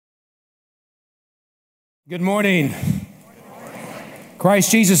Good morning.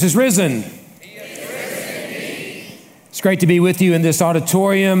 Christ Jesus is risen. It's great to be with you in this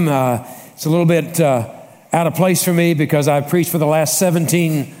auditorium. It's a little bit out of place for me because I've preached for the last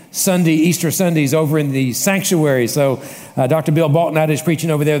 17 Easter Sundays over in the sanctuary. So Dr. Bill Balton is preaching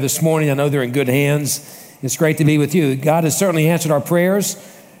over there this morning. I know they're in good hands. It's great to be with you. God has certainly answered our prayers,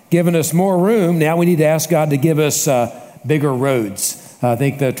 given us more room. Now we need to ask God to give us bigger roads. I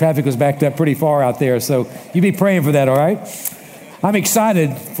think the traffic was backed up pretty far out there, so you be praying for that, all right? I'm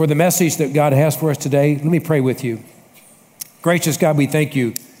excited for the message that God has for us today. Let me pray with you. Gracious God, we thank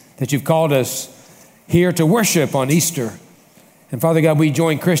you that you've called us here to worship on Easter. And Father God, we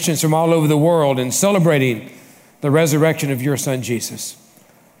join Christians from all over the world in celebrating the resurrection of your Son, Jesus.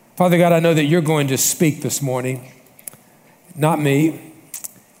 Father God, I know that you're going to speak this morning, not me.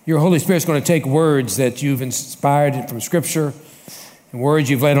 Your Holy Spirit's going to take words that you've inspired from Scripture and words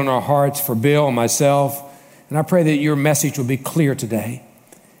you've laid on our hearts for Bill and myself. And I pray that your message will be clear today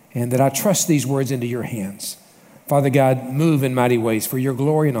and that I trust these words into your hands. Father God, move in mighty ways for your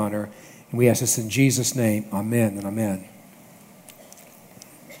glory and honor. And we ask this in Jesus' name. Amen and amen.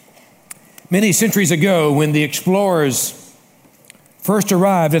 Many centuries ago, when the explorers first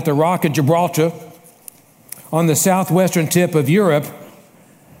arrived at the Rock of Gibraltar on the southwestern tip of Europe,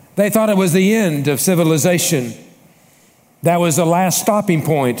 they thought it was the end of civilization. That was the last stopping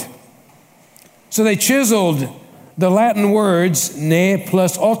point. So they chiseled the Latin words ne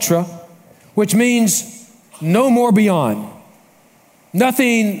plus ultra, which means no more beyond.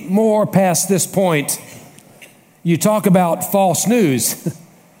 Nothing more past this point. You talk about false news.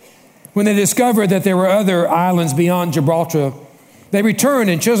 When they discovered that there were other islands beyond Gibraltar, they returned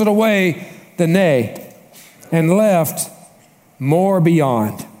and chiseled away the ne and left more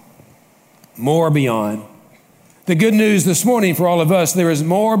beyond. More beyond. The good news this morning for all of us, there is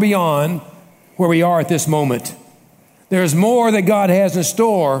more beyond where we are at this moment. There is more that God has in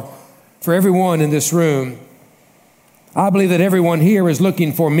store for everyone in this room. I believe that everyone here is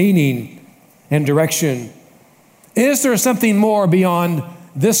looking for meaning and direction. Is there something more beyond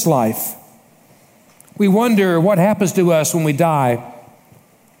this life? We wonder what happens to us when we die.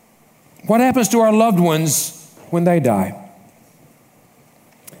 What happens to our loved ones when they die?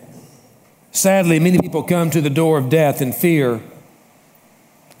 Sadly, many people come to the door of death in fear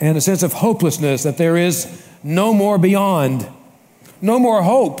and a sense of hopelessness that there is no more beyond, no more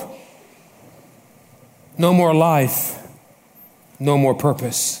hope, no more life, no more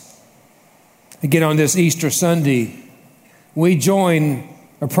purpose. Again, on this Easter Sunday, we join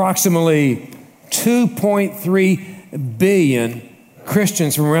approximately 2.3 billion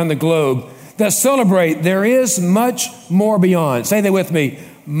Christians from around the globe that celebrate there is much more beyond. Say that with me,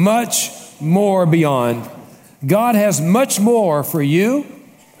 much more beyond. God has much more for you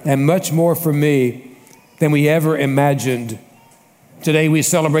and much more for me than we ever imagined. Today we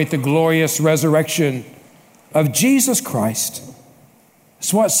celebrate the glorious resurrection of Jesus Christ.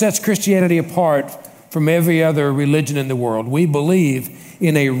 It's what sets Christianity apart from every other religion in the world. We believe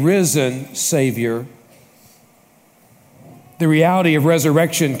in a risen Savior. The reality of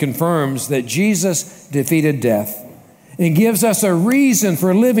resurrection confirms that Jesus defeated death and gives us a reason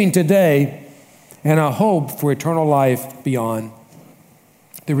for living today and a hope for eternal life beyond.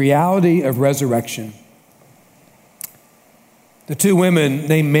 The reality of resurrection. The two women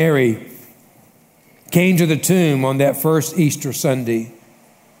named Mary came to the tomb on that first Easter Sunday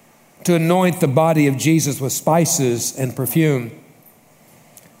to anoint the body of Jesus with spices and perfume.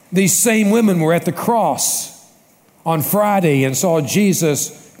 These same women were at the cross on Friday and saw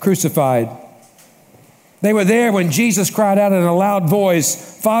Jesus crucified. They were there when Jesus cried out in a loud voice,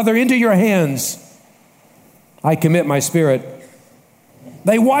 "Father, into your hands I commit my spirit."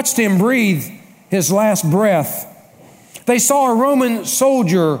 They watched him breathe his last breath. They saw a Roman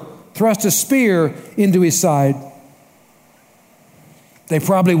soldier thrust a spear into his side. They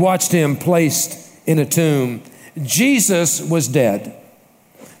probably watched him placed in a tomb. Jesus was dead.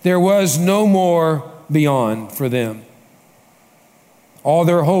 There was no more beyond for them. All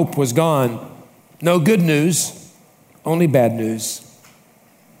their hope was gone. No good news, only bad news.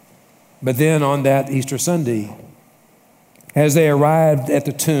 But then on that Easter Sunday, as they arrived at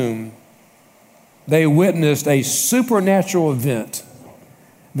the tomb, they witnessed a supernatural event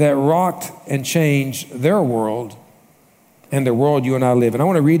that rocked and changed their world and the world you and I live in. I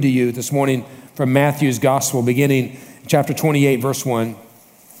want to read to you this morning from Matthew's Gospel, beginning chapter 28, verse 1.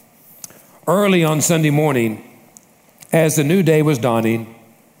 Early on Sunday morning, as the new day was dawning,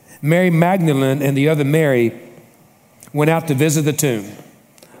 Mary Magdalene and the other Mary went out to visit the tomb.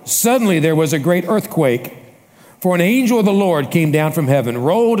 Suddenly there was a great earthquake, for an angel of the Lord came down from heaven,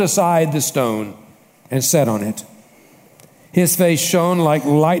 rolled aside the stone, and sat on it. His face shone like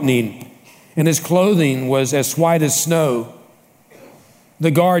lightning, and his clothing was as white as snow.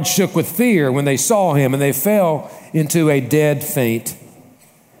 The guards shook with fear when they saw him, and they fell into a dead faint.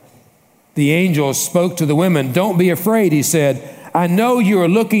 The angel spoke to the women. "Don't be afraid," he said. "I know you are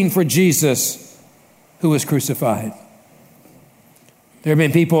looking for Jesus who was crucified." There have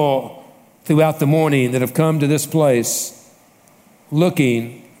been people throughout the morning that have come to this place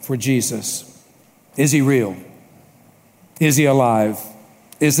looking for Jesus. Is he real? Is he alive?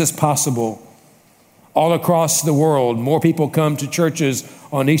 Is this possible? All across the world, more people come to churches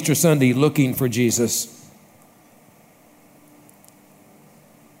on Easter Sunday looking for Jesus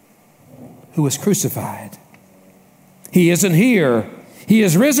who was crucified. He isn't here. He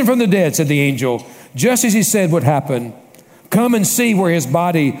is risen from the dead, said the angel, just as he said would happen. Come and see where his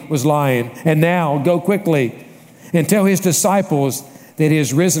body was lying. And now go quickly and tell his disciples that he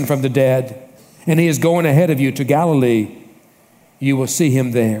is risen from the dead, and he is going ahead of you to Galilee. You will see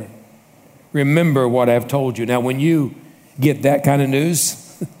him there. Remember what I've told you. Now, when you get that kind of news,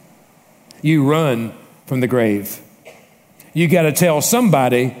 you run from the grave. You got to tell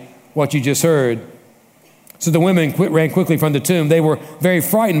somebody what you just heard. So the women ran quickly from the tomb. They were very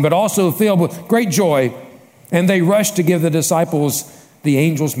frightened, but also filled with great joy. And they rushed to give the disciples the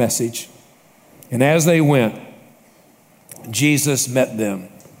angel's message. And as they went, Jesus met them.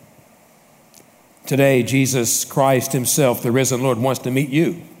 Today, Jesus Christ himself, the risen Lord, wants to meet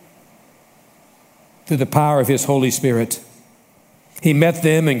you through the power of his Holy Spirit. He met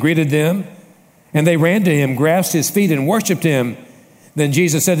them and greeted them, and they ran to him, grasped his feet, and worshiped him. Then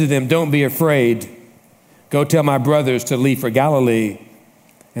Jesus said to them, "Don't be afraid. Go tell my brothers to leave for Galilee,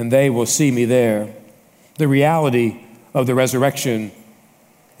 and they will see me there." The reality of the resurrection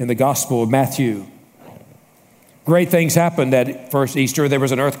in the Gospel of Matthew. Great things happened that first Easter. There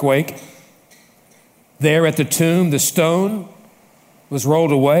was an earthquake. There at the tomb, the stone was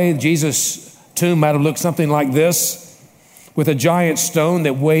rolled away. Jesus' tomb might have looked something like this, with a giant stone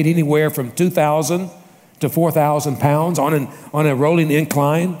that weighed anywhere from 2,000 to 4,000 pounds on a rolling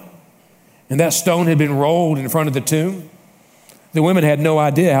incline. And that stone had been rolled in front of the tomb. The women had no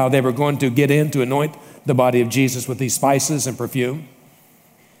idea how they were going to get in to anoint the body of Jesus with these spices and perfume.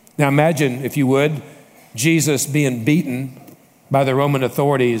 Now imagine, if you would, Jesus being beaten by the Roman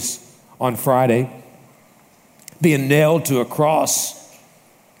authorities on Friday, being nailed to a cross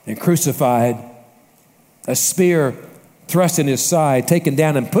and crucified, a spear thrust in his side, taken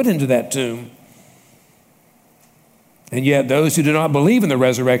down and put into that tomb. And yet those who do not believe in the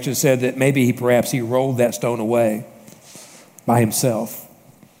resurrection said that maybe perhaps he rolled that stone away by himself.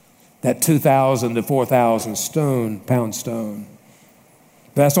 That 2,000 to 4,000 pound stone.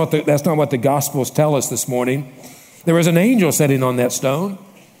 That's not what the Gospels tell us this morning. There was an angel sitting on that stone.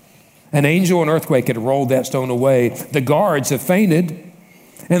 An angel, an earthquake had rolled that stone away. The guards have fainted.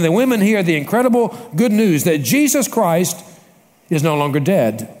 And the women hear the incredible good news that Jesus Christ is no longer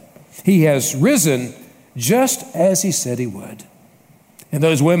dead. He has risen just as he said he would. And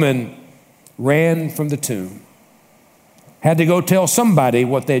those women ran from the tomb, had to go tell somebody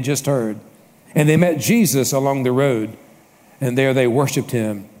what they just heard. And they met Jesus along the road, and there they worshiped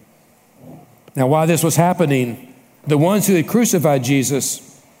him. Now, while this was happening, the ones who had crucified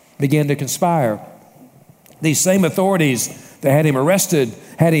Jesus began to conspire. These same authorities that had him arrested,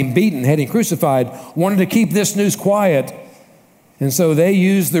 had him beaten, had him crucified, wanted to keep this news quiet. And so they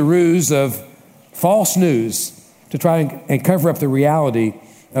used the ruse of false news to try and cover up the reality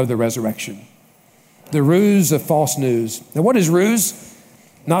of the resurrection. The ruse of false news. Now, what is ruse?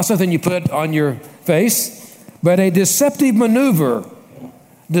 Not something you put on your face, but a deceptive maneuver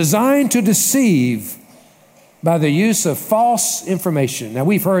designed to deceive by the use of false information. Now,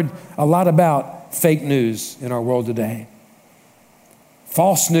 we've heard a lot about fake news in our world today.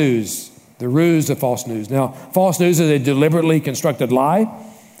 False news, the ruse of false news. Now, false news is a deliberately constructed lie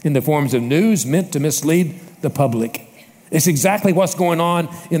in the forms of news meant to mislead the public. It's exactly what's going on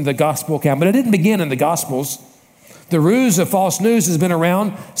in the gospel account, but it didn't begin in the Gospels. The ruse of false news has been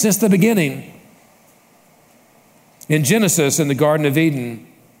around since the beginning. In Genesis, in the Garden of Eden,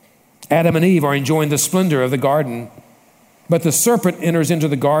 Adam and Eve are enjoying the splendor of the garden, but the serpent enters into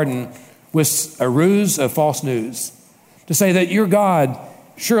the garden with a ruse of false news to say that your God,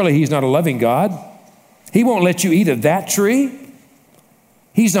 surely he's not a loving God. He won't let you eat of that tree.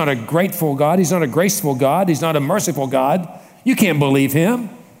 He's not a grateful God. He's not a graceful God. He's not a merciful God. You can't believe him.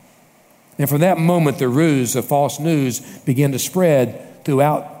 And from that moment, the ruse of false news began to spread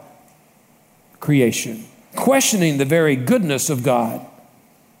throughout creation, questioning the very goodness of God.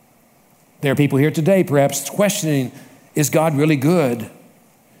 There are people here today perhaps questioning, is God really good?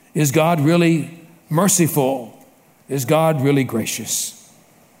 Is God really merciful? Is God really gracious?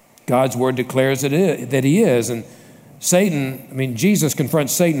 God's word declares that he is. And Jesus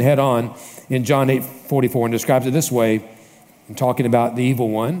confronts Satan head on in John 8:44 and describes it this way in talking about the evil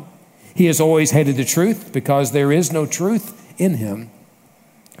one. He has always hated the truth because there is no truth in him.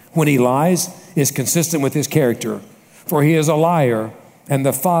 When he lies, it's consistent with his character, for he is a liar and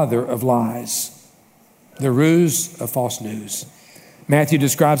the father of lies. The ruse of false news. Matthew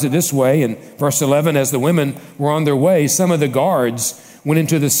describes it this way in verse 11, as the women were on their way, some of the guards went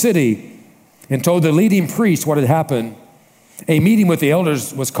into the city and told the leading priests what had happened. A meeting with the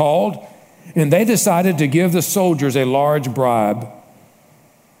elders was called, and they decided to give the soldiers a large bribe.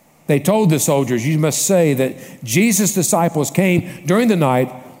 They told the soldiers, "You must say that Jesus' disciples came during the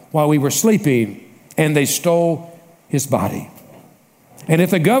night while we were sleeping, and they stole his body. And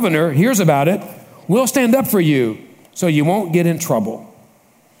if the governor hears about it, we'll stand up for you so you won't get in trouble."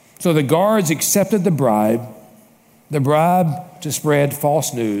 So the guards accepted the bribe to spread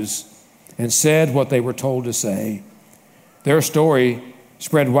false news, and said what they were told to say. Their story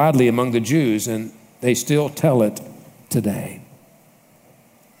spread widely among the Jews, and they still tell it today.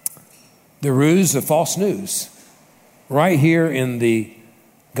 The ruse of false news, right here in the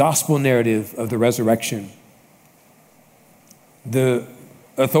gospel narrative of the resurrection. The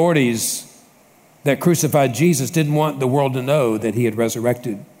authorities that crucified Jesus didn't want the world to know that he had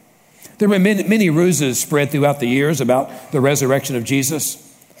resurrected. There have been many ruses spread throughout the years about the resurrection of Jesus.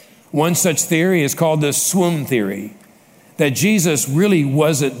 One such theory is called the swoon theory, that Jesus really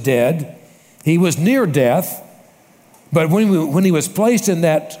wasn't dead. He was near death, but when he was placed in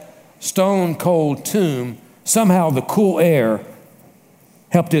that stone-cold tomb, somehow the cool air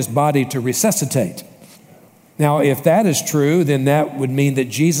helped his body to resuscitate. Now, if that is true, then that would mean that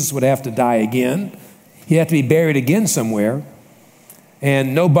Jesus would have to die again. He'd have to be buried again somewhere,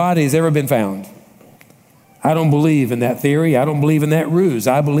 and no body has ever been found. I don't believe in that theory. I don't believe in that ruse.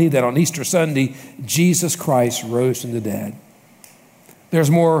 I believe that on Easter Sunday, Jesus Christ rose from the dead.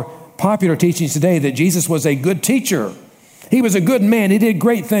 There's more popular teachings today that Jesus was a good teacher. He was a good man. He did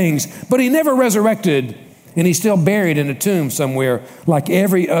great things, but he never resurrected, and he's still buried in a tomb somewhere like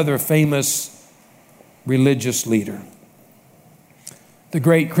every other famous religious leader. The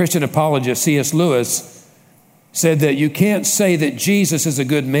great Christian apologist C.S. Lewis said that you can't say that Jesus is a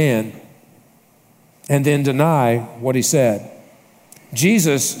good man and then deny what he said.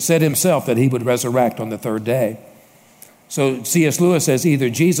 Jesus said himself that he would resurrect on the third day. So C.S. Lewis says either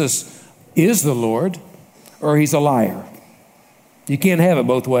Jesus is the Lord or he's a liar. You can't have it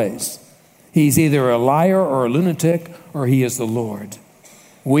both ways. He's either a liar or a lunatic, or he is the Lord.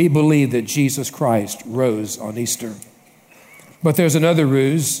 We believe that Jesus Christ rose on Easter. But there's another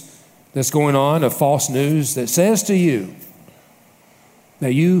ruse that's going on of false news that says to you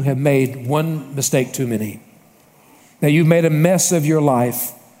that you have made one mistake too many, that you've made a mess of your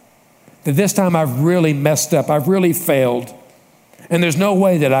life, that this time I've really messed up, I've really failed, and there's no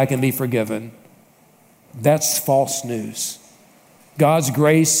way that I can be forgiven. That's false news. God's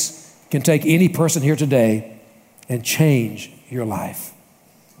grace can take any person here today and change your life.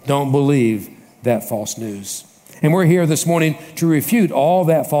 Don't believe that false news. And we're here this morning to refute all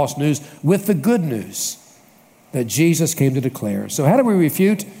that false news with the good news that Jesus came to declare. So how do we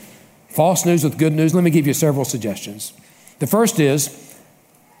refute false news with good news? Let me give you several suggestions. The first is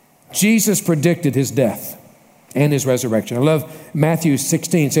Jesus predicted his death and his resurrection. I love Matthew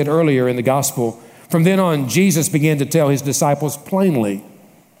 16 said earlier in the gospel, from then on, Jesus began to tell his disciples plainly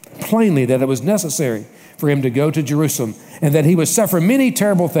that it was necessary for him to go to Jerusalem and that he would suffer many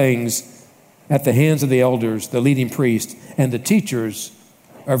terrible things at the hands of the elders, the leading priests, and the teachers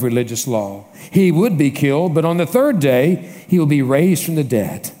of religious law. He would be killed, but on the third day, he will be raised from the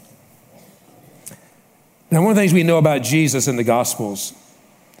dead. Now, one of the things we know about Jesus in the Gospels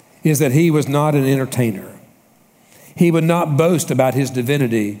is that he was not an entertainer. He would not boast about his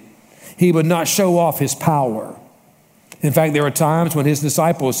divinity. He would not show off his power. In fact, there were times when his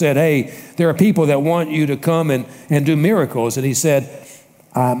disciples said, hey, there are people that want you to come and do miracles. And he said,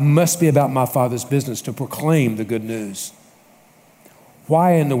 I must be about my Father's business to proclaim the good news.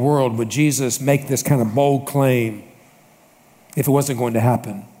 Why in the world would Jesus make this kind of bold claim if it wasn't going to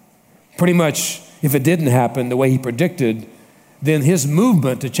happen? Pretty much, if it didn't happen the way he predicted, then his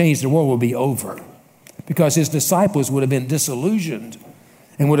movement to change the world would be over, because his disciples would have been disillusioned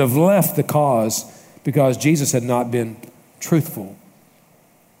and would have left the cause because Jesus had not been truthful.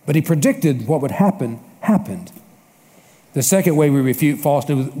 But he predicted what would happen, happened. The second way we refute false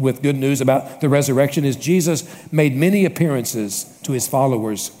news with good news about the resurrection is Jesus made many appearances to his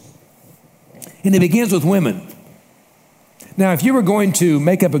followers. And it begins with women. Now, if you were going to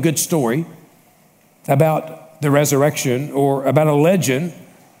make up a good story about the resurrection or about a legend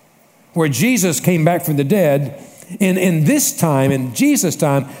where Jesus came back from the dead. In this time, in Jesus'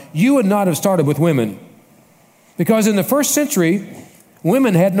 time, you would not have started with women. Because in the first century,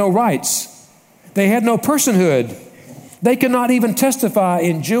 women had no rights. They had no personhood. They could not even testify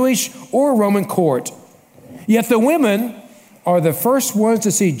in Jewish or Roman court. Yet the women are the first ones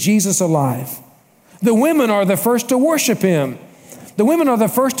to see Jesus alive. The women are the first to worship him. The women are the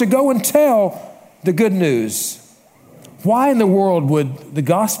first to go and tell the good news. Why in the world would the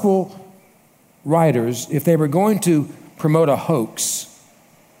gospel writers, if they were going to promote a hoax,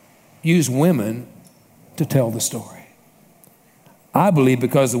 use women to tell the story? I believe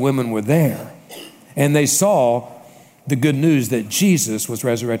because the women were there and they saw the good news that Jesus was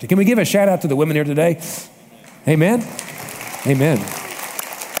resurrected. Can we give a shout out to the women here today? Amen. Amen.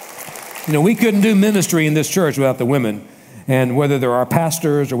 You know, we couldn't do ministry in this church without the women. And whether they're our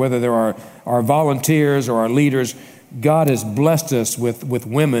pastors or whether they're our volunteers or our leaders, God has blessed us with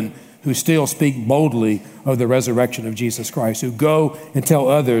women who still speak boldly of the resurrection of Jesus Christ, who go and tell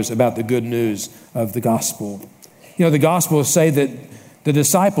others about the good news of the gospel. You know, the gospels say that the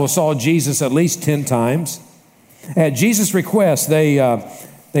disciples saw Jesus at least 10 times. At Jesus' request,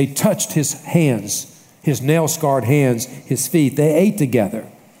 they touched his hands, his nail-scarred hands, his feet. They ate together.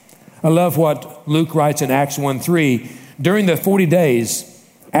 I love what Luke writes in Acts 1:3. During the 40 days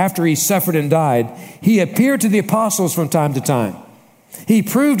after he suffered and died, he appeared to the apostles from time to time. He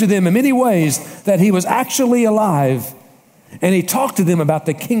proved to them in many ways that he was actually alive, and he talked to them about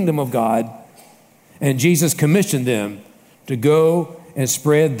the kingdom of God. And Jesus commissioned them to go and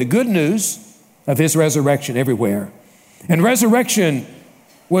spread the good news of his resurrection everywhere. And resurrection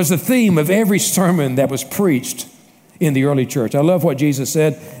was the theme of every sermon that was preached in the early church. I love what Jesus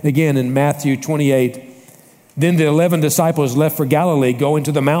said again in Matthew 28. Then the 11 disciples left for Galilee, going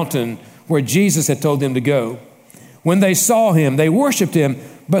to the mountain where Jesus had told them to go. When they saw him, they worshiped him,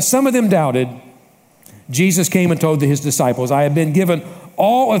 but some of them doubted. Jesus came and told his disciples, I have been given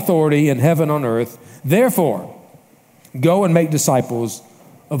all authority in heaven and on earth. Therefore, go and make disciples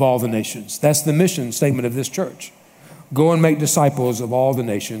of all the nations. That's the mission statement of this church. Go and make disciples of all the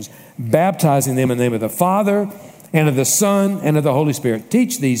nations, baptizing them in the name of the Father and of the Son and of the Holy Spirit.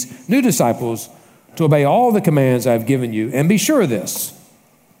 Teach these new disciples to obey all the commands I have given you. And be sure of this,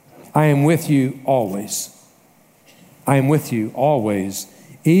 I am with you always. I am with you always,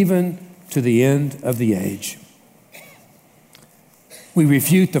 even to the end of the age. We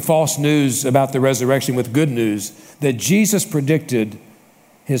refute the false news about the resurrection with good news that Jesus predicted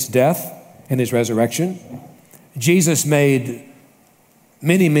his death and his resurrection. Jesus made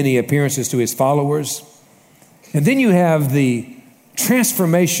many, many appearances to his followers. And then you have the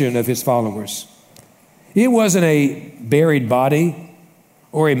transformation of his followers. It wasn't a buried body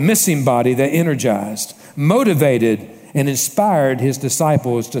or a missing body that energized, motivated, and inspired his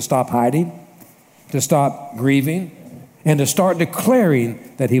disciples to stop hiding, to stop grieving, and to start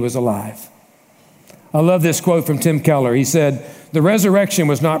declaring that he was alive. I love this quote from Tim Keller. He said, the resurrection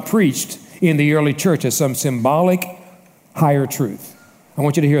was not preached in the early church as some symbolic higher truth. I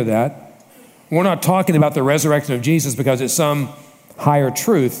want you to hear that. We're not talking about the resurrection of Jesus because it's some higher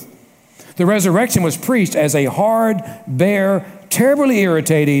truth. The resurrection was preached as a hard, bare, terribly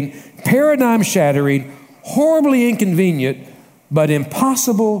irritating, paradigm-shattering, horribly inconvenient, but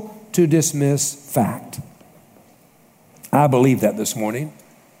impossible to dismiss fact. I believe that this morning.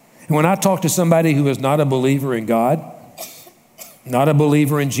 And when I talk to somebody who is not a believer in God, not a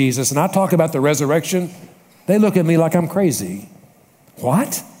believer in Jesus, and I talk about the resurrection, they look at me like I'm crazy.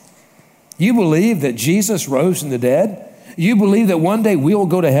 What? You believe that Jesus rose from the dead? You believe that one day we'll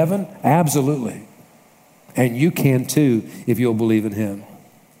go to heaven? Absolutely. And you can too if you'll believe in him.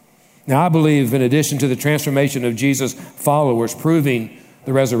 Now, I believe in addition to the transformation of Jesus' followers proving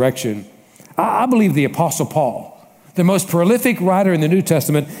the resurrection, I believe the Apostle Paul, the most prolific writer in the New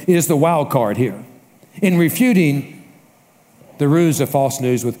Testament, is the wild card here in refuting the ruse of false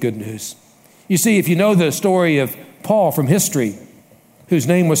news with good news. You see, if you know the story of Paul from history, whose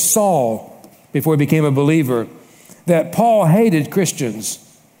name was Saul before he became a believer, that Paul hated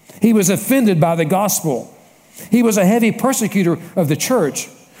Christians. He was offended by the gospel. He was a heavy persecutor of the church,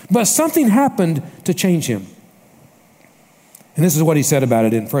 but something happened to change him. And this is what he said about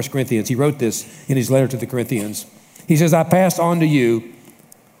it in 1 Corinthians. He wrote this in his letter to the Corinthians. He says, I passed on to you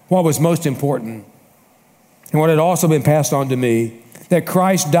what was most important and what had also been passed on to me, that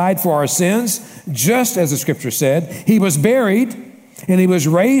Christ died for our sins, just as the scripture said. He was buried and he was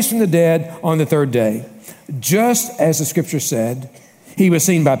raised from the dead on the third day. Just as the scripture said, he was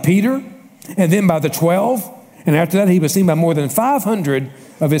seen by Peter and then by the 12. And after that, he was seen by more than 500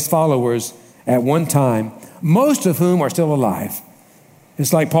 of his followers. at one time, most of whom are still alive.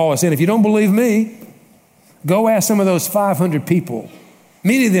 It's like Paul was saying, if you don't believe me, go ask some of those 500 people,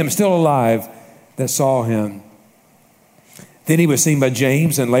 many of them still alive, that saw him. Then he was seen by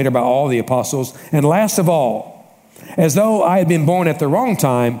James and later by all the apostles. And last of all, as though I had been born at the wrong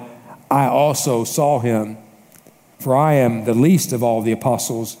time, I also saw him. For I am the least of all the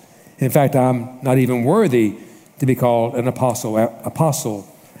apostles. In fact, I'm not even worthy to be called an apostle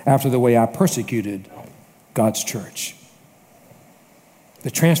after the way I persecuted God's church.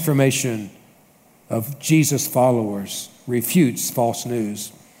 The transformation of Jesus' followers refutes false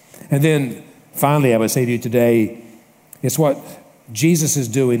news. And then finally, I would say to you today, it's what Jesus is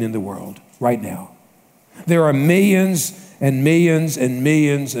doing in the world right now. There are millions and millions and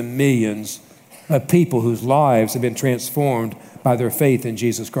millions and millions of people whose lives have been transformed by their faith in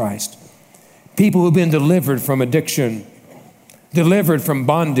Jesus Christ. People who've been delivered from addiction, delivered from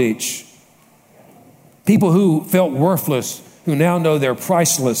bondage. People who felt worthless, who now know they're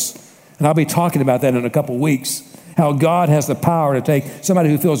priceless. And I'll be talking about that in a couple weeks, how God has the power to take somebody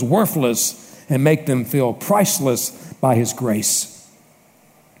who feels worthless and make them feel priceless by his grace.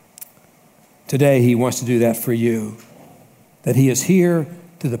 Today, he wants to do that for you, that he is here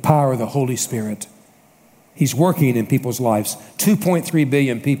through the power of the Holy Spirit. He's working in people's lives. 2.3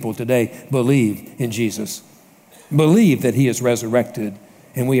 billion people today believe in Jesus, believe that he is resurrected,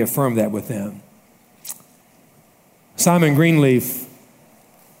 and we affirm that with them. Simon Greenleaf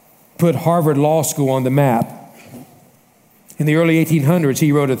put Harvard Law School on the map. In the early 1800s,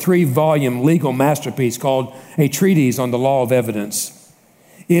 he wrote a 3-volume legal masterpiece called A Treatise on the Law of Evidence.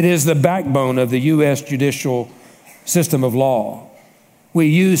 It is the backbone of the U.S. judicial system of law. We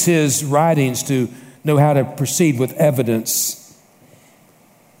use his writings to know how to proceed with evidence.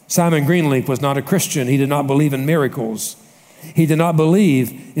 Simon Greenleaf was not a Christian. He did not believe in miracles. He did not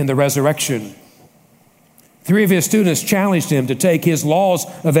believe in the resurrection. 3 of his students challenged him to take his laws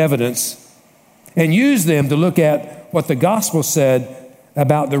of evidence and use them to look at what the gospel said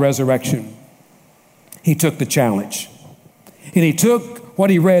about the resurrection. He took the challenge. And he took what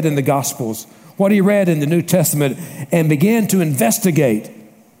he read in the Gospels, what he read in the New Testament, and began to investigate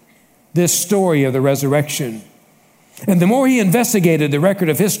this story of the resurrection. And the more he investigated the record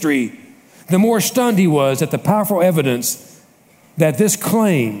of history, the more stunned he was at the powerful evidence that this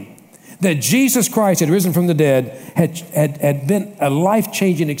claim that Jesus Christ had risen from the dead had been a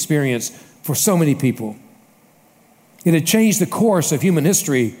life-changing experience for so many people. It had changed the course of human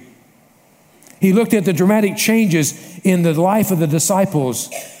history. He looked at the dramatic changes in the life of the disciples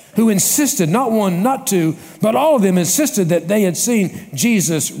who insisted, not one, not two, but all of them insisted that they had seen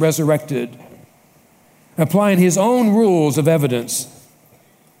Jesus resurrected. Applying his own rules of evidence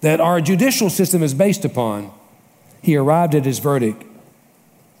that our judicial system is based upon, he arrived at his verdict.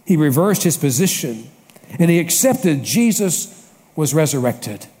 He reversed his position and he accepted Jesus was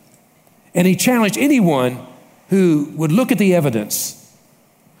resurrected. And he challenged anyone who would look at the evidence,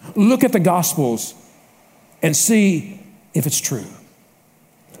 look at the Gospels, and see if it's true.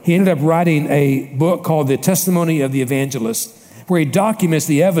 He ended up writing a book called The Testimony of the Evangelist, where he documents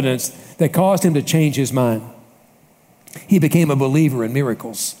the evidence that caused him to change his mind. He became a believer in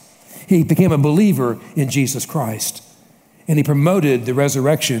miracles. He became a believer in Jesus Christ. And he promoted the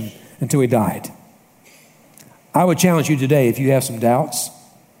resurrection until he died. I would challenge you today, if you have some doubts,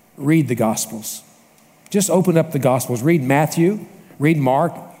 read the Gospels. Just open up the Gospels. Read Matthew, read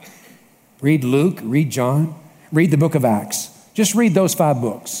Mark, read Luke, read John, read the book of Acts. Just read those 5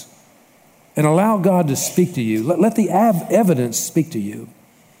 books and allow God to speak to you. Let the evidence speak to you.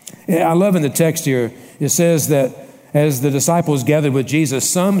 I love in the text here, it says that as the disciples gathered with Jesus,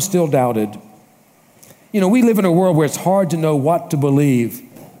 some still doubted. You know, we live in a world where it's hard to know what to believe.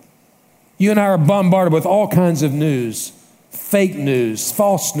 You and I are bombarded with all kinds of news, fake news,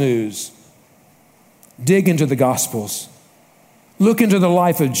 false news. Dig into the Gospels. Look into the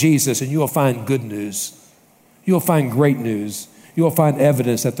life of Jesus and you will find good news. You'll find great news. You'll find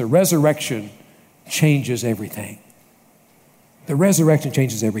evidence that the resurrection changes everything. The resurrection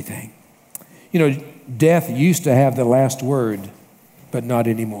changes everything. You know, death used to have the last word, but not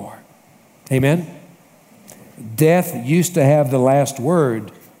anymore. Amen? Death used to have the last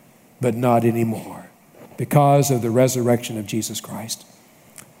word, but not anymore because of the resurrection of Jesus Christ.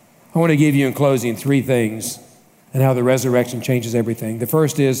 I want to give you in closing 3 things and how the resurrection changes everything. The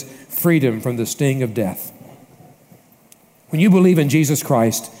first is freedom from the sting of death. When you believe in Jesus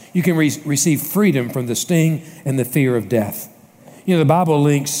Christ, you can receive freedom from the sting and the fear of death. You know, the Bible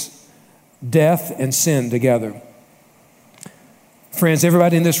links death and sin together. Friends,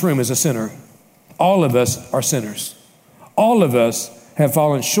 everybody in this room is a sinner. All of us are sinners. All of us have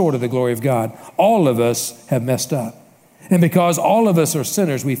fallen short of the glory of God. All of us have messed up. And because all of us are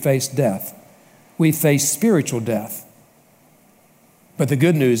sinners, we face death. We face spiritual death. But the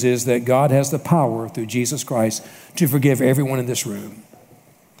good news is that God has the power through Jesus Christ to forgive everyone in this room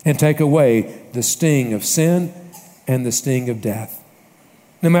and take away the sting of sin and the sting of death.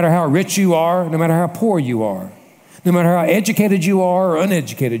 No matter how rich you are, no matter how poor you are, no matter how educated you are or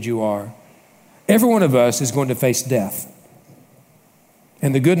uneducated you are, every one of us is going to face death.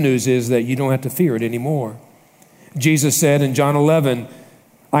 And the good news is that you don't have to fear it anymore. Jesus said in John 11,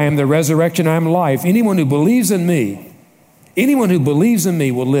 I am the resurrection, I am life. Anyone who believes in me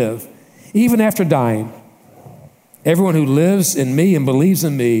will live, even after dying. Everyone who lives in me and believes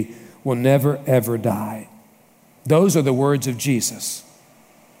in me will never, ever die. Those are the words of Jesus,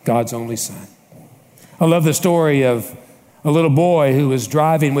 God's only Son. I love the story of a little boy who was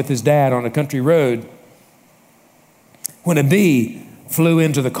driving with his dad on a country road when a bee flew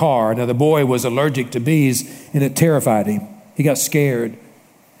into the car. Now, the boy was allergic to bees, and it terrified him. He got scared.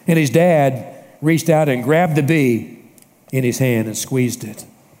 And his dad reached out and grabbed the bee in his hand and squeezed it.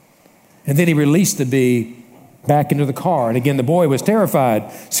 And then he released the bee back into the car. And again, the boy was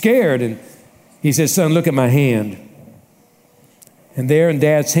terrified, scared. And he said, son, look at my hand. And there in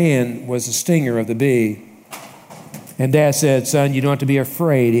Dad's hand was the stinger of the bee. And Dad said, son, you don't have to be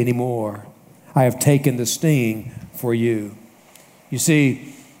afraid anymore. I have taken the sting for you. You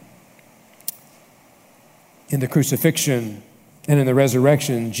see, in the crucifixion and in the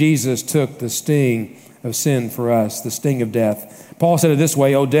resurrection, Jesus took the sting of sin for us, the sting of death. Paul said it this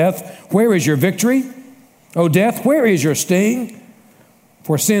way, O death, where is your victory? O death, where is your sting?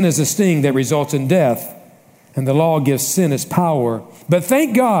 For sin is a sting that results in death, and the law gives sin its power. But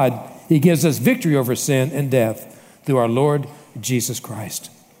thank God, he gives us victory over sin and death through our Lord Jesus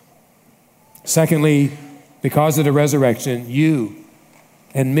Christ. Secondly, because of the resurrection, you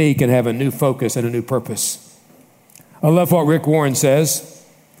and me can have a new focus and a new purpose. I love what Rick Warren says.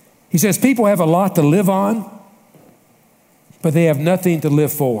 He says, people have a lot to live on, but they have nothing to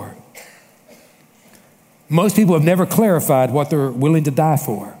live for. Most people have never clarified what they're willing to die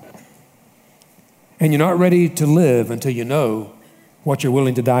for. And you're not ready to live until you know what you're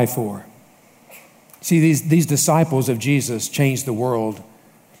willing to die for. See, these disciples of Jesus changed the world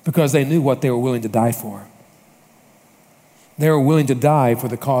because they knew what they were willing to die for. They were willing to die for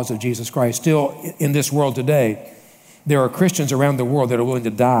the cause of Jesus Christ. Still, in this world today, there are Christians around the world that are willing to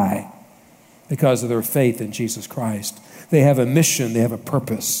die because of their faith in Jesus Christ. They have a mission, they have a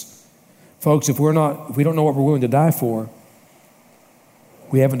purpose. Folks, if we don't know what we're willing to die for,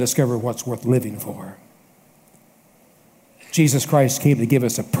 we haven't discovered what's worth living for. Jesus Christ came to give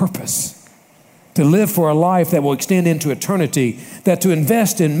us a purpose, to live for a life that will extend into eternity, that to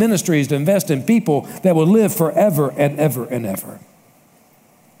invest in ministries, to invest in people that will live forever and ever and ever.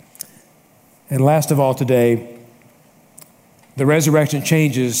 And last of all today, the resurrection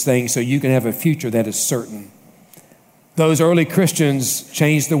changes things so you can have a future that is certain. Those early Christians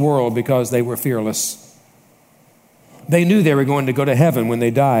changed the world because they were fearless. They knew they were going to go to heaven when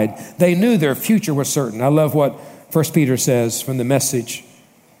they died. They knew their future was certain. I love what 1 Peter says from the Message.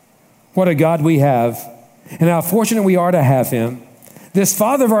 What a God we have, and how fortunate we are to have him. This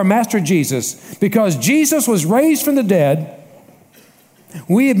Father of our Master Jesus, because Jesus was raised from the dead,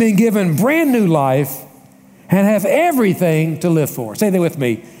 we have been given brand new life and have everything to live for. Say that with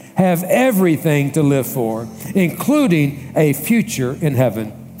me. Have everything to live for, including a future in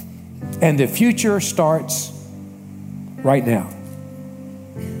heaven. And the future starts right now.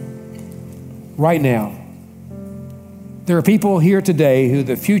 Right now. There are people here today who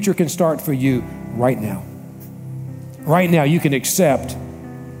the future can start for you right now. Right now, you can accept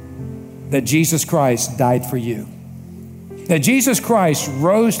that Jesus Christ died for you. That Jesus Christ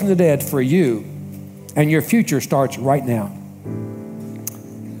rose from the dead for you, and your future starts right now.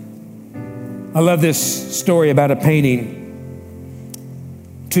 I love this story about a painting.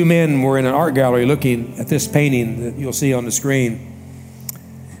 Two men were in an art gallery looking at this painting that you'll see on the screen.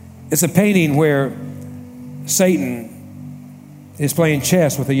 It's a painting where Satan is playing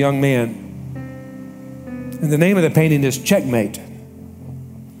chess with a young man. And the name of the painting is Checkmate.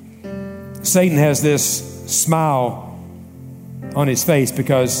 Satan has this smile on his face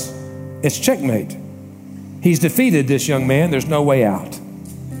because it's checkmate. He's defeated this young man. There's no way out.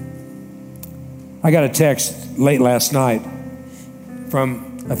 I got a text late last night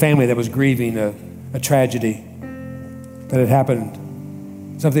from a family that was grieving a tragedy that had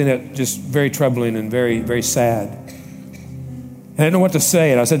happened. Something that just very troubling and very, very sad. And I didn't know what to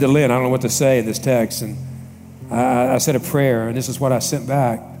say. And I said to Lynn, I don't know what to say in this text. And I said a prayer, and this is what I sent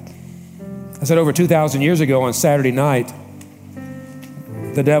back. I said, over 2,000 years ago on Saturday night,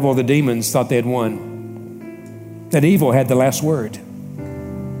 the devil, the demons thought they had won, that evil had the last word.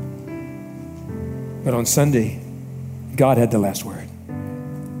 But on Sunday, God had the last word.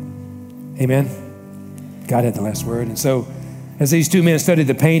 Amen? God had the last word. And so as these two men studied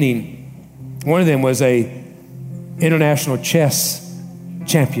the painting, one of them was a international chess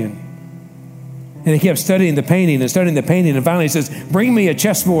champion. And he kept studying the painting, and finally he says, bring me a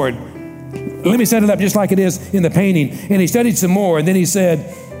chessboard. Let me set it up just like it is in the painting. And he studied some more, and then he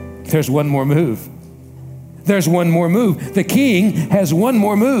said, there's one more move. There's one more move. The king has one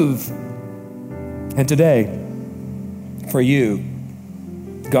more move. And today, for you,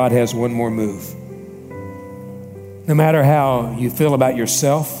 God has one more move. No matter how you feel about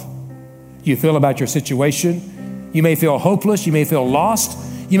yourself, you feel about your situation, you may feel hopeless, you may feel lost,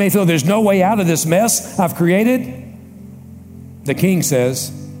 you may feel there's no way out of this mess I've created. The king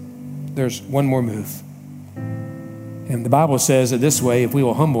says, there's one more move. And the Bible says that this way, if we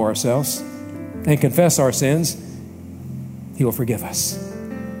will humble ourselves and confess our sins, he will forgive us.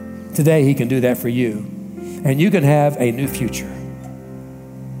 Today, he can do that for you. And you can have a new future.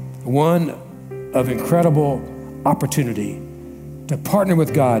 One of incredible opportunity to partner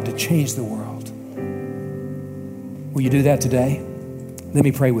with God to change the world. Will you do that today? Let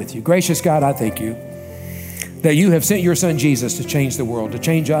me pray with you. Gracious God, I thank you that you have sent your son Jesus to change the world, to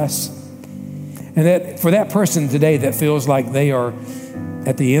change us. And that for that person today that feels like they are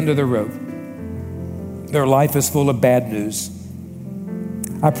at the end of the rope, their life is full of bad news,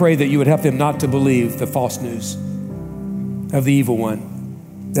 I pray that you would help them not to believe the false news of the evil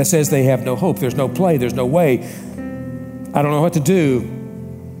one that says they have no hope, there's no play, there's no way, I don't know what to do.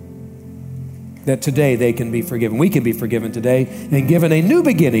 That today they can be forgiven. We can be forgiven today and given a new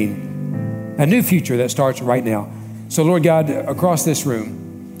beginning, a new future that starts right now. So Lord God, across this room,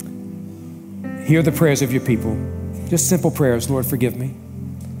 hear the prayers of your people. Just simple prayers. Lord, forgive me.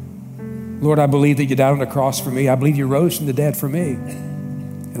 Lord, I believe that you died on the cross for me. I believe you rose from the dead for me.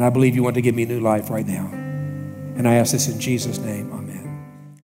 And I believe you want to give me new life right now. And I ask this in Jesus' name. Amen.